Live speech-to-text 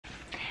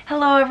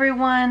Hello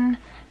everyone!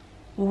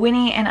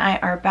 Winnie and I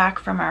are back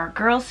from our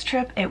girls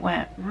trip. It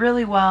went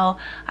really well.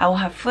 I will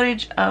have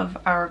footage of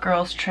our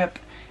girls trip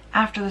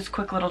after this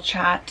quick little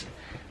chat.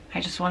 I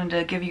just wanted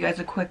to give you guys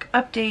a quick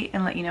update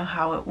and let you know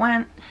how it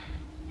went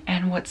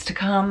and what's to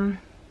come.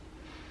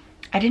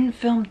 I didn't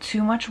film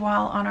too much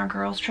while on our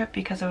girls trip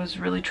because I was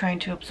really trying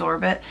to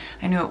absorb it.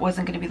 I knew it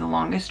wasn't going to be the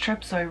longest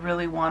trip, so I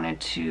really wanted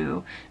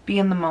to be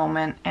in the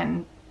moment,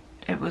 and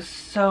it was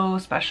so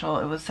special.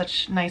 It was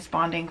such nice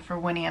bonding for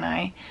Winnie and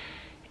I,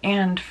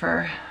 and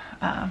for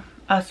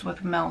us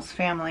with Mel's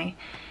family.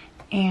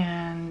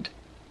 And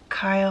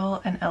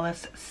Kyle and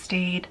Ellis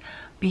stayed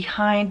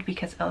behind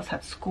because Ellis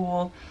had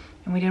school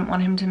and we didn't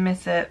want him to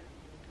miss it.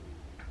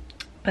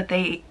 But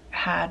they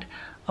had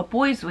a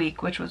boys'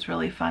 week, which was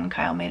really fun.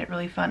 Kyle made it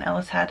really fun.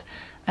 Ellis had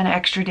an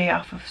extra day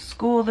off of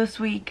school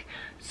this week,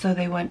 so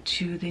they went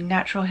to the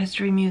Natural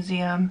History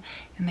Museum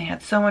and they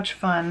had so much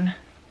fun.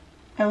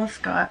 Ellis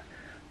got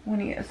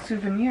Winnie a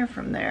souvenir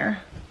from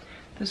there,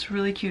 this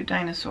really cute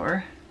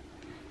dinosaur.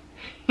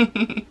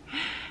 I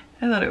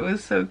thought it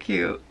was so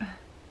cute. It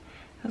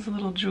has a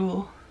little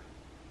jewel,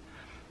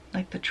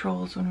 like the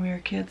trolls when we were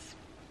kids.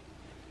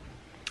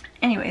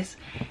 Anyways,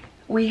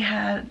 we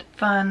had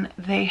fun,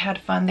 they had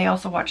fun. They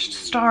also watched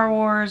Star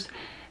Wars.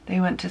 They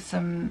went to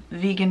some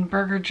vegan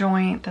burger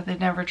joint that they'd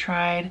never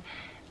tried.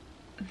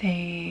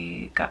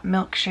 They got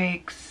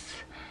milkshakes.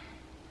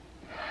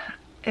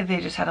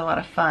 They just had a lot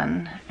of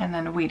fun, and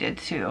then we did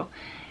too.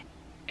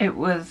 It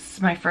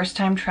was my first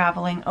time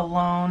traveling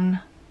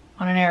alone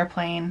on an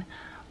airplane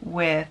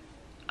with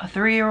a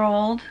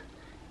 3-year-old,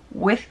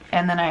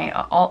 and then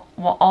all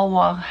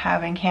while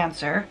having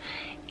cancer,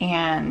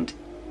 and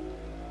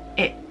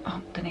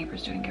the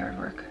neighbor's doing yard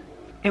work.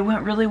 It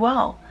went really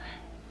well.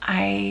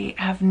 I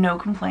have no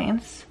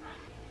complaints.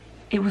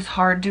 It was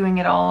hard doing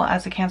it all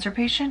as a cancer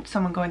patient,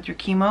 someone going through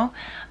chemo.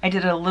 I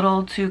did it a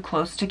little too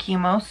close to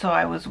chemo, so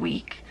I was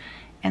weak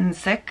and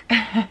sick.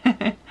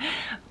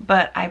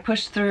 But I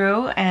pushed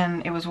through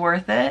and it was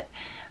worth it.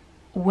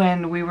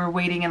 When we were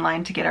waiting in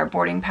line to get our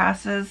boarding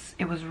passes,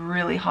 it was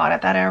really hot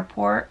at that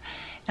airport,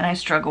 and I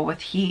struggle with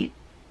heat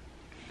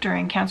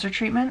during cancer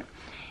treatment.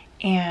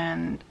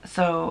 And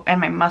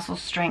my muscle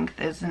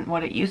strength isn't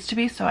what it used to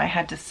be, so I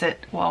had to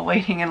sit while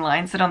waiting in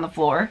line, sit on the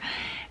floor,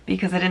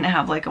 because I didn't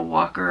have like a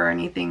walker or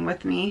anything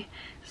with me.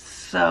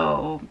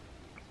 So,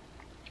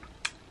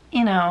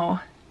 you know,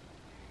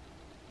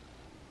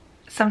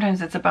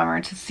 sometimes it's a bummer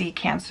to see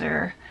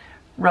cancer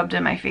rubbed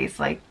in my face,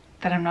 like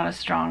that I'm not as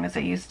strong as I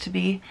used to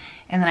be.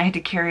 And then I had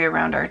to carry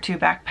around our 2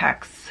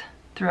 backpacks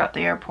throughout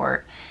the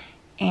airport,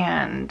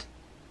 and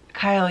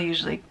Kyle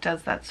usually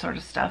does that sort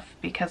of stuff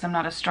because I'm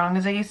not as strong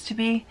as I used to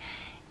be.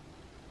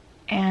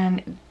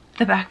 And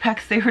the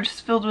backpacks, they were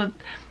just filled with,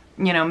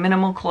 you know,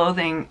 minimal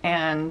clothing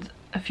and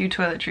a few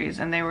toiletries,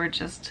 and they were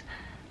just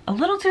a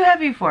little too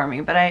heavy for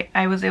me, but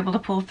I was able to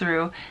pull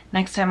through.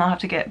 Next time I'll have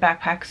to get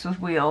backpacks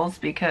with wheels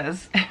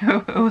because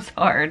it was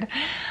hard.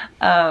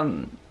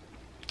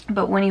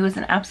 But Winnie was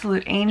an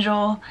absolute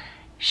angel.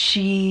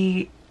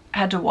 She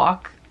had to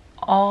walk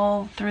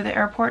all through the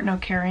airport, no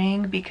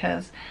carrying,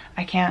 because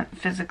I can't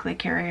physically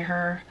carry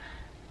her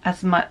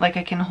as much. Like,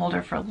 I can hold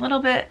her for a little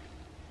bit,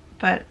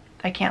 but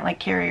I can't like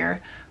carry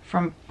her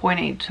from point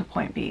A to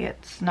point B.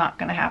 It's not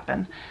gonna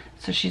happen.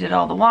 So she did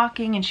all the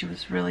walking, and she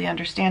was really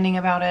understanding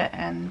about it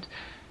and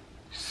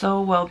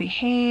so well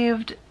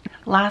behaved.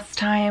 Last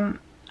time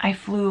I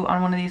flew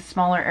on one of these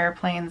smaller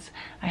airplanes,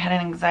 I had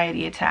an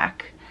anxiety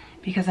attack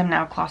because I'm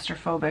now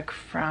claustrophobic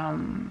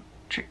from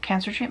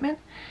cancer treatment.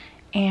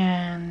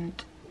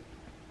 And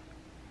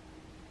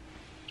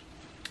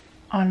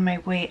on my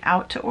way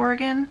out to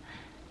Oregon,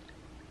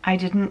 I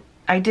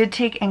did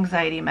take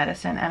anxiety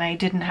medicine and I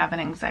didn't have an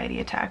anxiety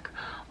attack.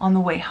 On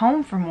the way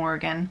home from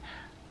Oregon,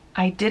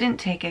 I didn't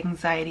take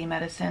anxiety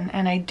medicine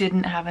and I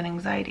didn't have an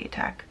anxiety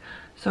attack.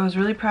 So I was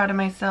really proud of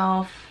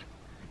myself.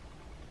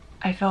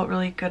 I felt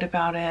really good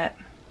about it.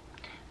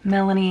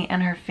 Melanie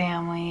and her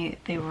family,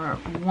 they were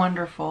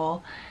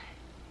wonderful.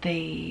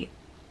 They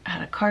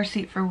had a car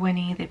seat for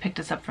Winnie. They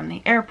picked us up from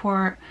the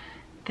airport.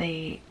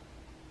 They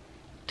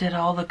did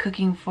all the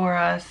cooking for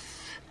us.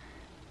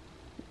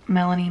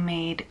 Melanie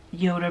made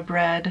Yoda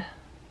bread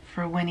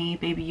for Winnie,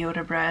 Baby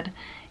Yoda bread,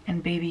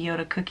 and Baby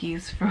Yoda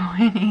cookies for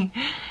Winnie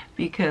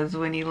because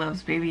Winnie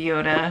loves Baby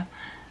Yoda.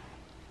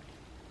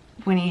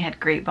 Winnie had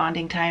great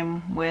bonding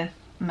time with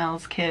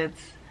Mel's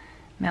kids.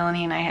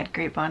 Melanie and I had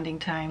great bonding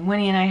time.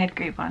 Winnie and I had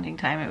great bonding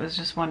time. It was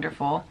just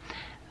wonderful.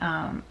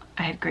 I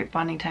had great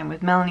bonding time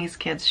with Melanie's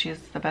kids. She has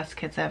the best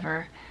kids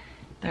ever.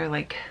 They're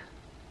like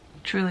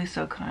truly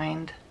so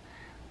kind,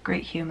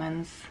 great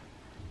humans.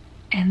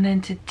 And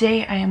then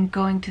today I am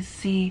going to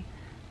see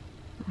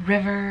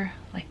River,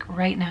 like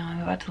right now.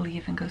 I'm about to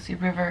leave and go see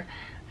River.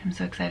 I'm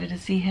so excited to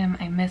see him.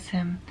 I miss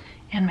him,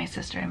 and my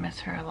sister. I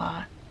miss her a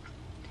lot.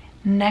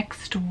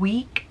 Next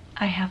week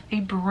I have a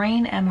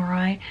brain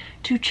MRI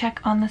to check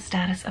on the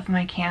status of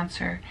my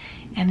cancer,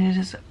 and it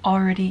is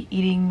already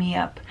eating me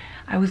up.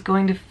 I was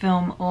going to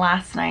film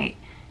last night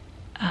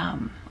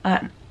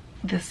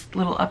this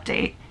little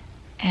update,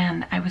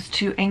 and I was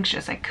too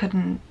anxious. I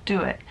couldn't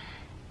do it.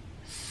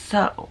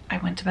 So I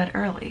went to bed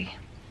early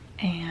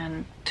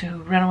and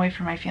to run away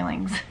from my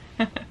feelings.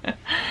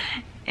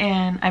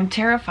 And I'm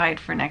terrified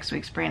for next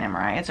week's brain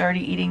MRI. It's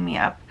already eating me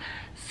up.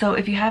 So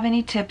if you have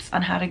any tips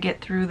on how to get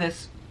through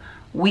this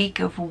week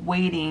of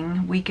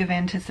waiting, week of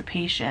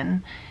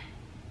anticipation,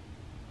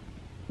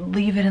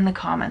 leave it in the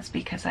comments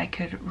because I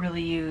could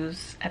really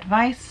use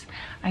advice.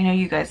 I know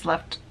you guys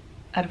left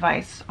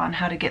advice on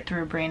how to get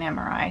through a brain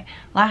MRI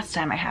last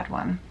time I had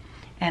one,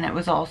 and it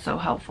was also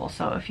helpful.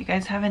 So if you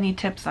guys have any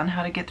tips on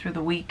how to get through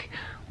the week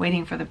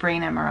waiting for the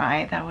brain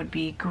MRI, that would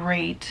be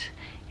great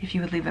if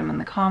you would leave them in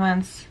the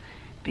comments,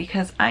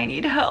 because I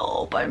need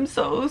help. I'm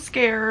so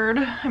scared.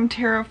 I'm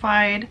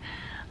terrified.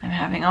 I'm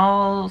having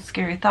all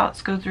scary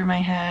thoughts go through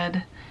my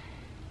head,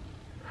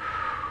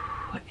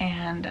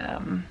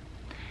 and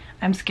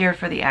I'm scared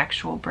for the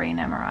actual brain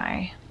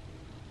MRI.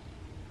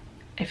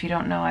 If you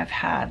don't know, I've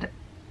had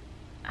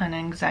an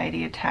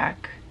anxiety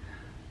attack,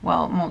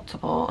 well,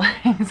 multiple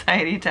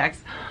anxiety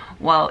attacks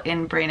while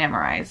in brain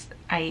MRIs.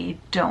 I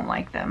don't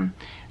like them.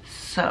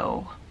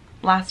 So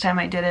last time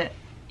I did it,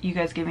 you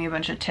guys gave me a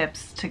bunch of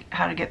tips to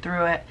how to get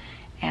through it,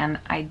 and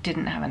I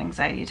didn't have an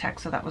anxiety attack,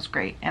 so that was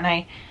great.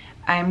 And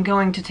I'm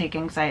going to take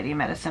anxiety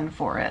medicine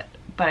for it,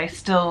 but I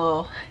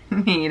still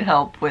need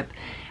help with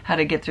how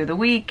to get through the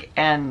week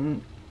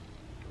and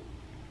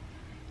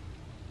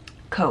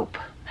cope,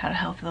 how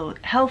to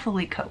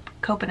healthily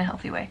cope in a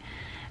healthy way.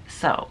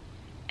 So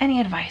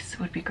any advice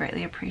would be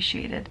greatly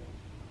appreciated.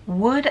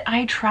 Would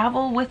I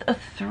travel with a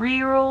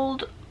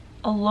 3-year-old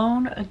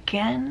alone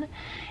again?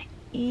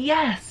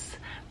 Yes,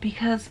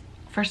 because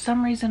for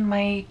some reason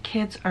my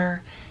kids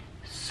are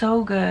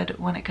so good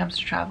when it comes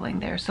to traveling.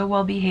 They're so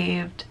well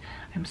behaved.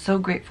 I'm so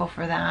grateful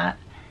for that.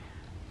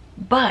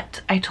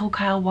 But I told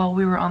Kyle while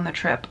we were on the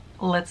trip,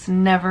 let's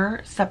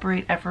never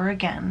separate ever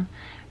again,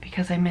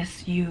 because I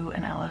miss you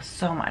and Ella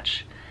so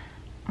much.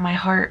 My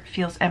heart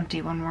feels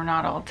empty when we're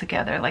not all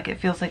together. Like, it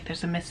feels like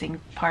there's a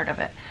missing part of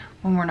it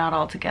when we're not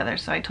all together.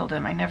 So I told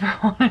him I never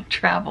want to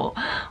travel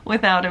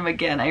without him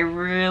again. I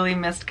really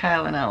missed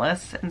Kyle and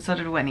Ellis, and so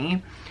did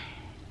Winnie.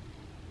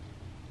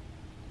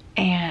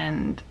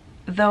 And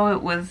though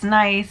it was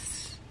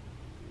nice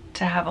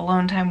to have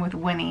alone time with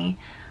Winnie,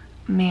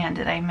 man,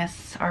 did I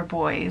miss our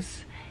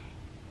boys.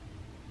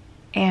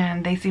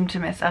 And they seem to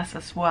miss us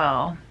as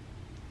well.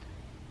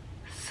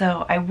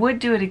 So I would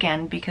do it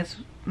again because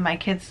my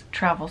kids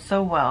travel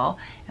so well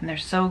and they're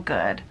so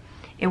good.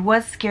 It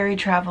was scary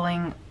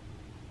traveling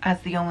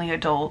as the only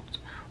adult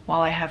while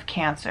I have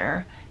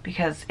cancer,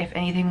 because if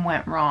anything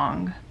went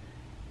wrong,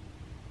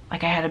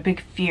 like I had a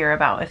big fear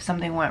about if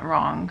something went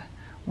wrong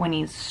when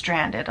he's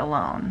stranded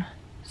alone.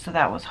 So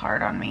that was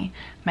hard on me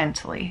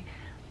mentally,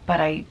 but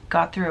I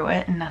got through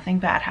it and nothing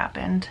bad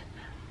happened.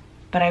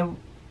 But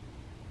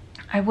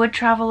I would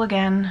travel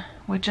again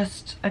with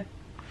just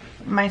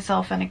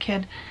myself and a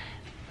kid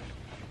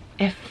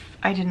if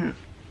I didn't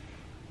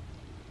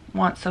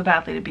want so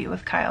badly to be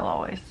with Kyle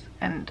always,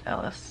 and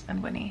Ellis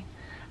and Winnie.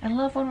 I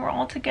love when we're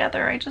all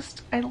together.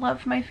 I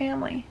love my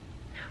family.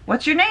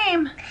 What's your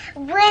name?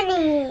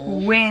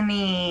 Winnie.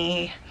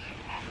 Winnie.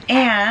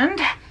 And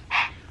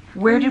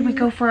where did we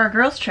go for our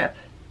girls' trip?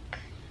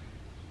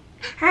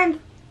 Auntie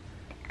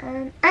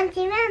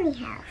Melanie's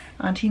house.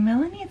 Auntie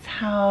Melanie's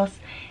house.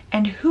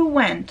 And who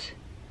went?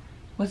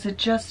 Was it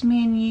just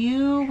me and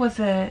you? Was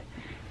it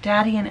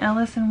Daddy and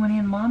Ellis and Winnie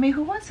and Mommy?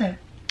 Who was it?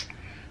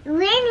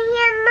 Winnie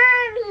and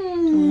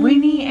Mommy.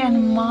 Winnie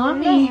and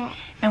Mommy. Yeah.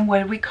 And what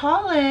did we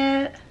call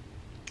it?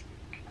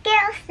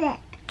 Girls trip.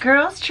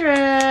 Girls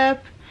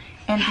trip.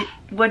 And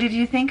what did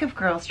you think of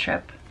girls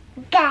trip?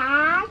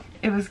 Good.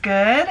 It was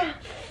good?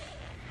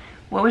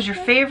 What was your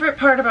favorite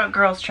part about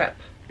girls trip?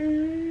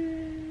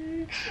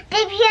 Baby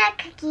Yoda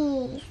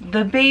cookies.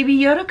 The Baby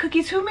Yoda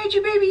cookies. Who made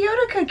you Baby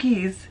Yoda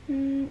cookies?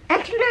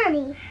 Auntie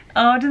Melanie.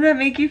 Oh, did that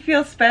make you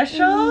feel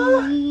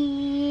special?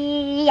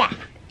 Yeah.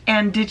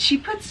 And did she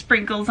put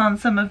sprinkles on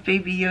some of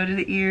Baby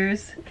Yoda's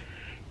ears?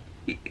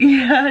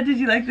 Yeah, did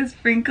you like the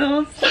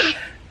sprinkles?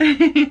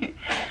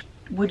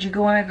 Would you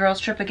go on a girls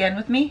trip again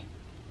with me?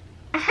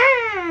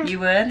 You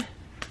would?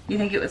 You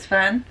think it was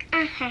fun?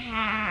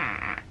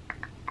 I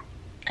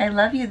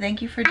love you.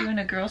 Thank you for doing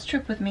a girls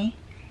trip with me.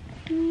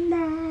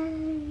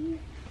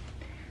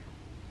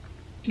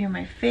 You're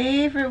my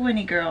favorite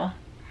Winnie girl.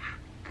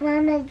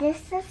 Mama,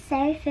 this is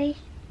so face.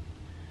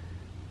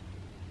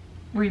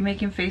 Were you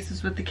making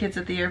faces with the kids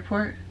at the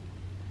airport?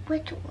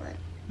 Which one?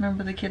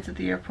 Remember the kids at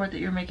the airport that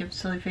you were making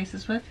silly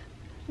faces with?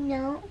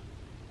 No.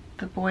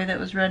 The boy that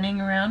was running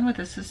around with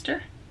his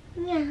sister?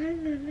 Yeah, I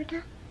remember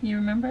that. You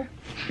remember?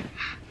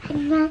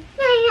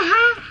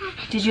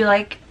 Did you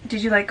like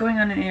going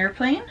on an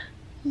airplane?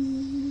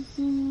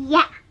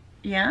 Yeah.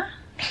 Yeah?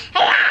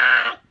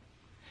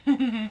 Do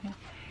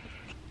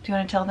you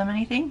want to tell them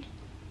anything?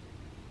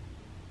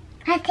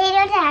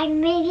 Potato Dog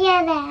and Baby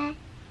Yoda.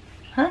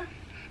 Huh?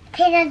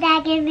 Potato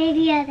Dog and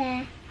Baby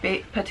Yoda.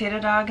 Potato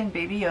Dog and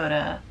Baby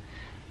Yoda.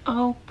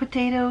 Oh,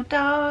 Potato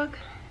Dog.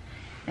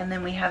 And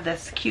then we have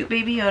this cute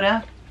Baby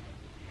Yoda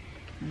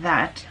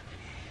that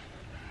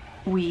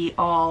we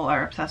all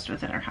are obsessed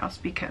with in our house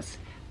because,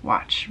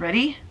 watch,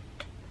 ready?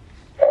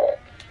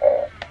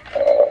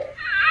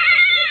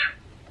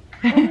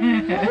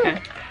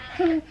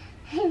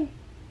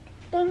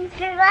 Thanks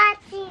for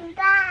watching.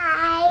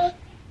 Bye.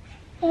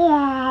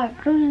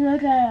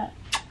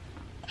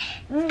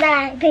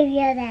 Bye,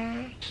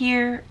 baby.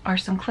 Here are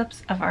some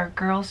clips of our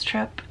girls'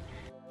 trip.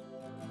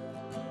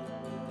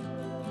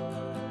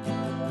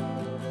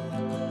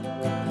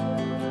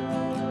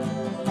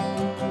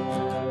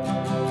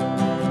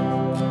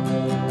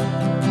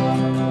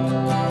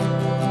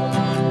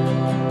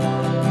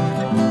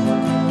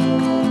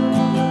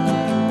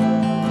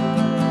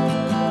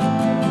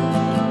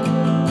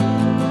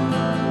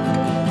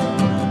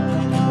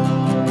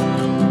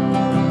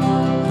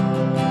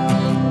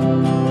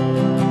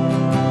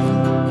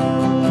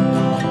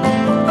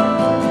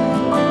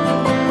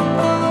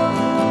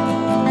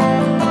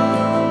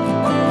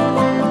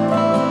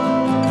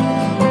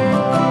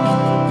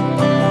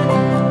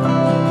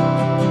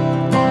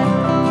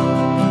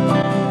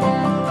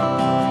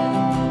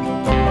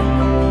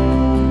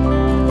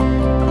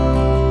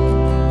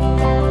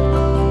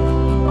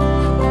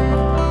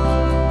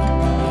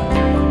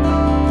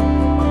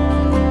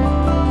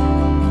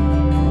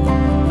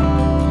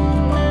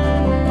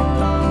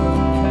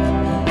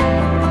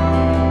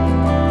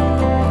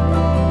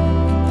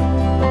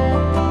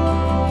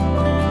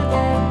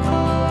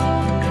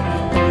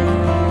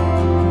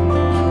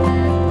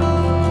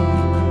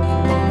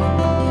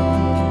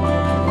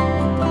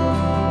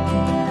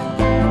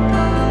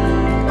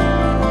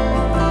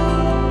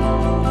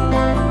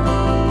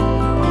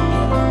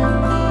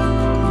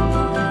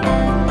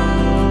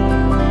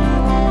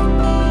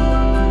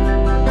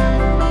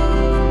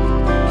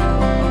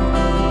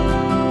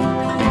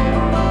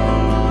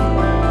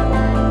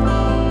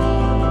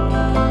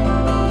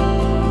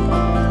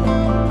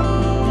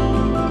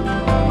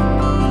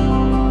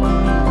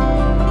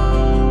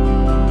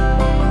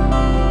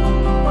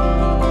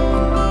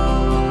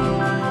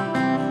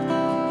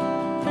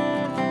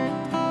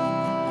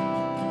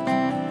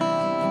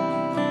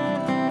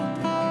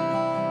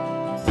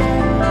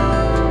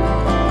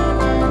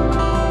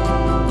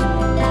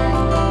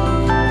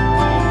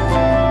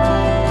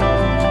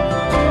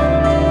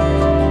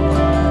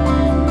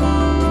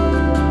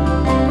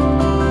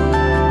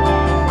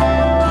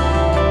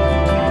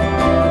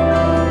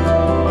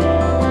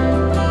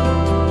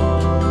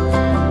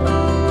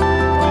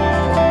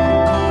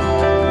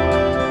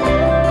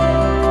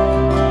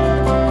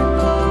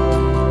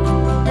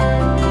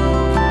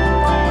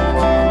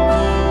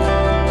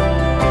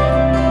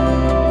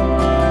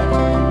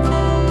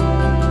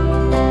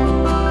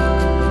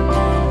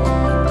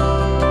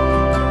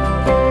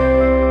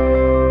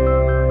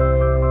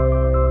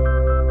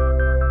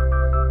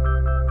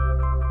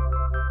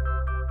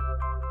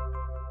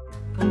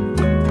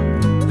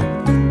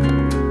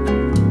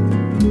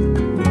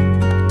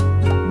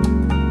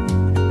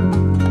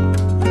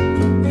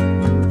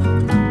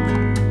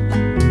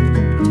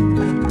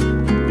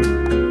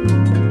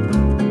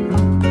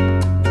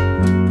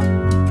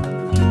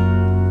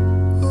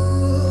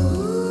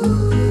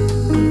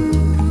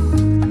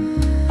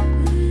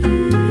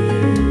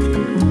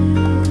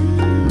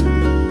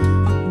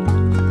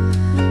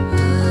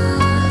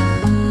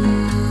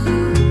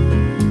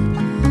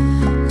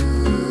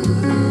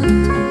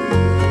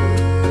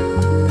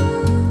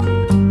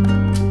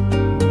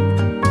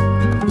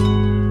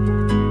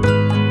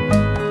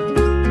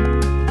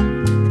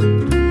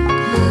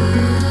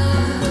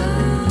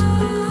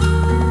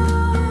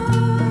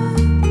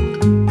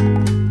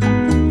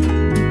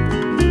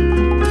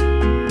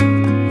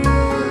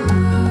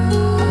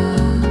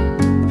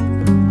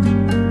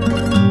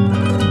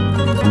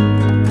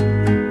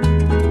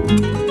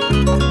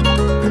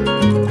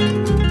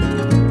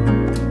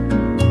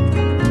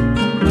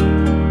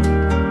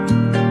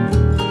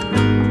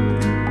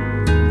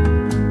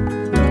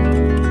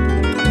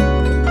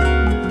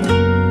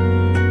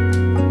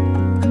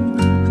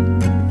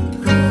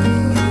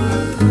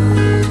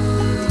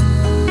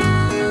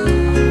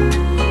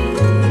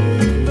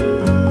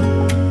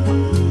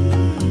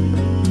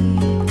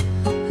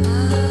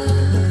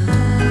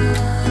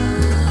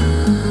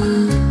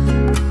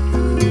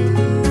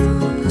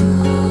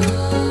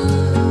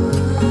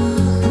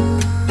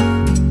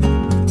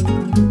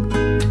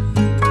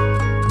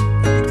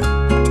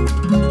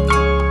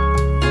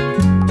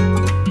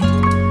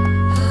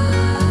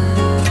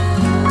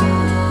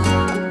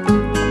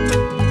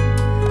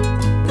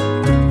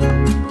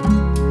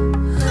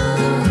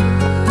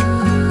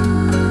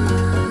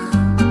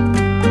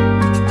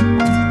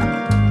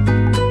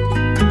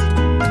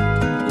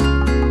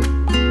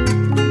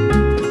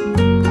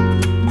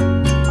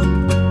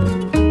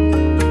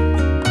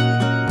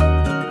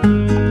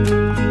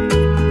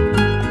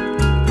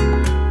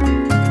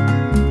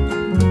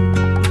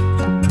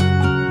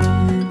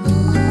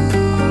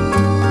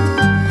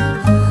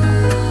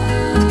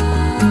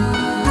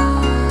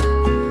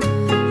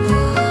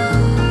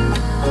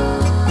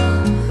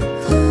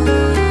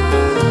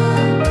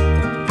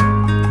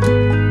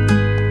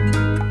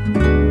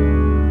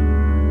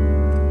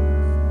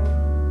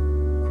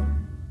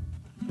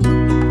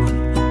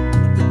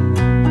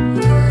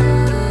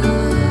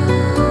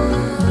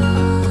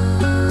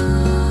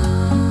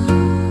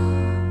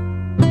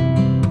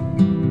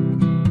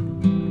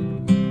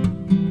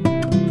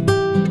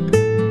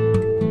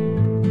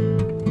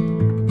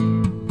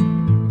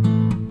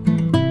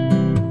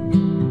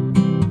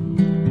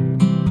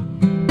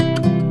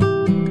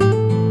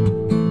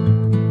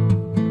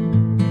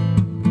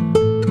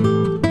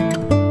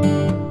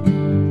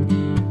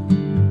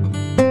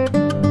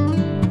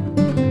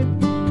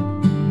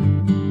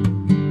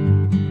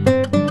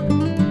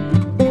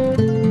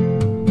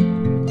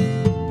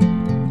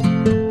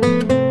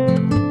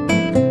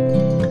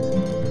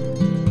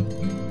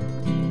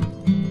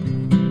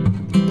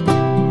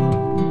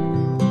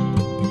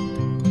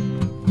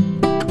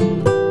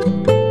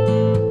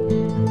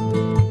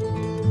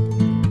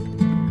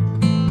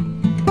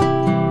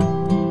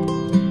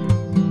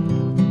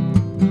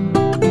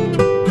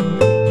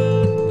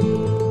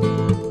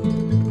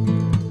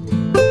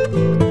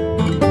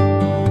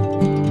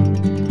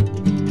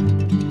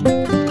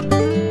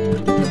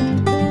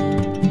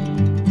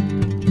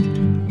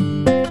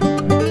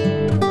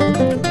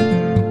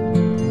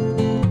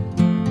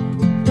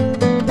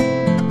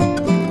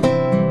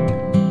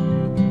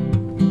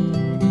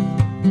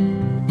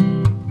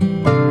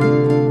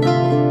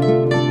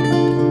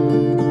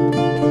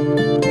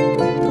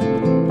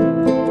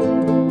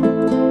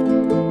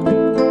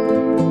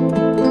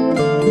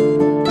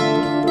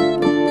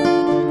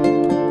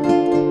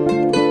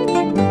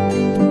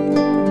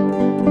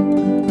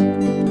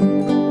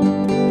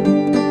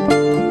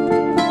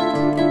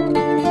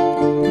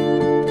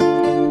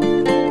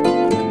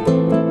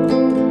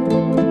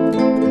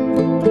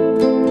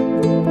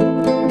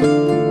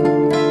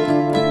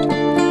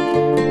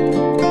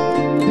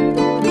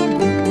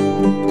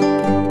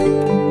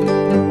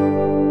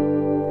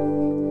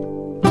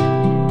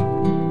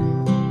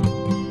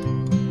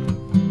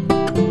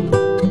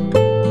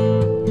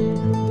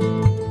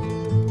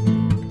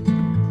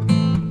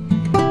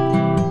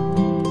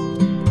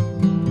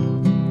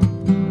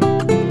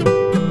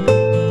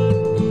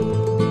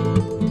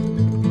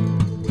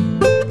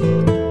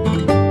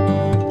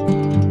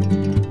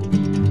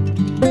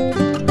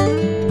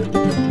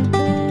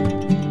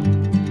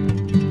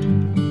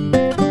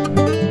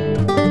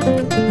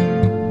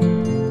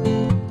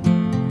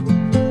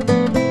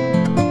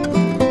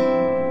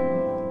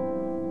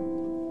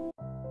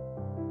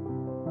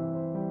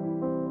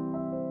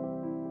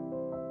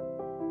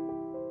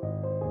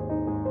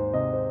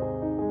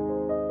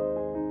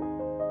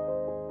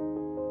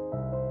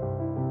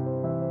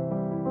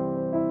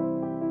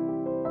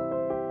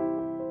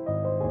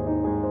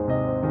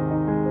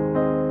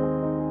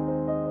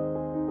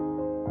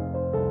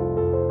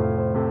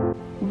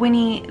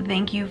 Winnie,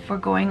 thank you for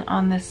going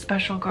on this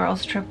special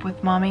girls trip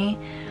with Mommy.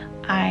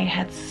 I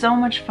had so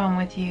much fun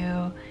with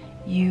you.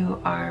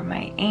 You are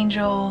my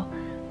angel.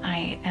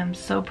 I am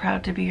so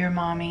proud to be your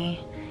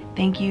mommy.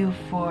 Thank you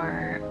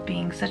for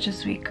being such a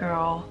sweet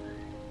girl.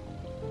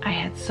 I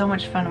had so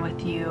much fun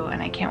with you,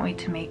 and I can't wait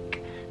to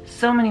make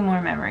so many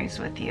more memories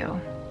with you.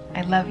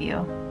 I love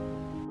you.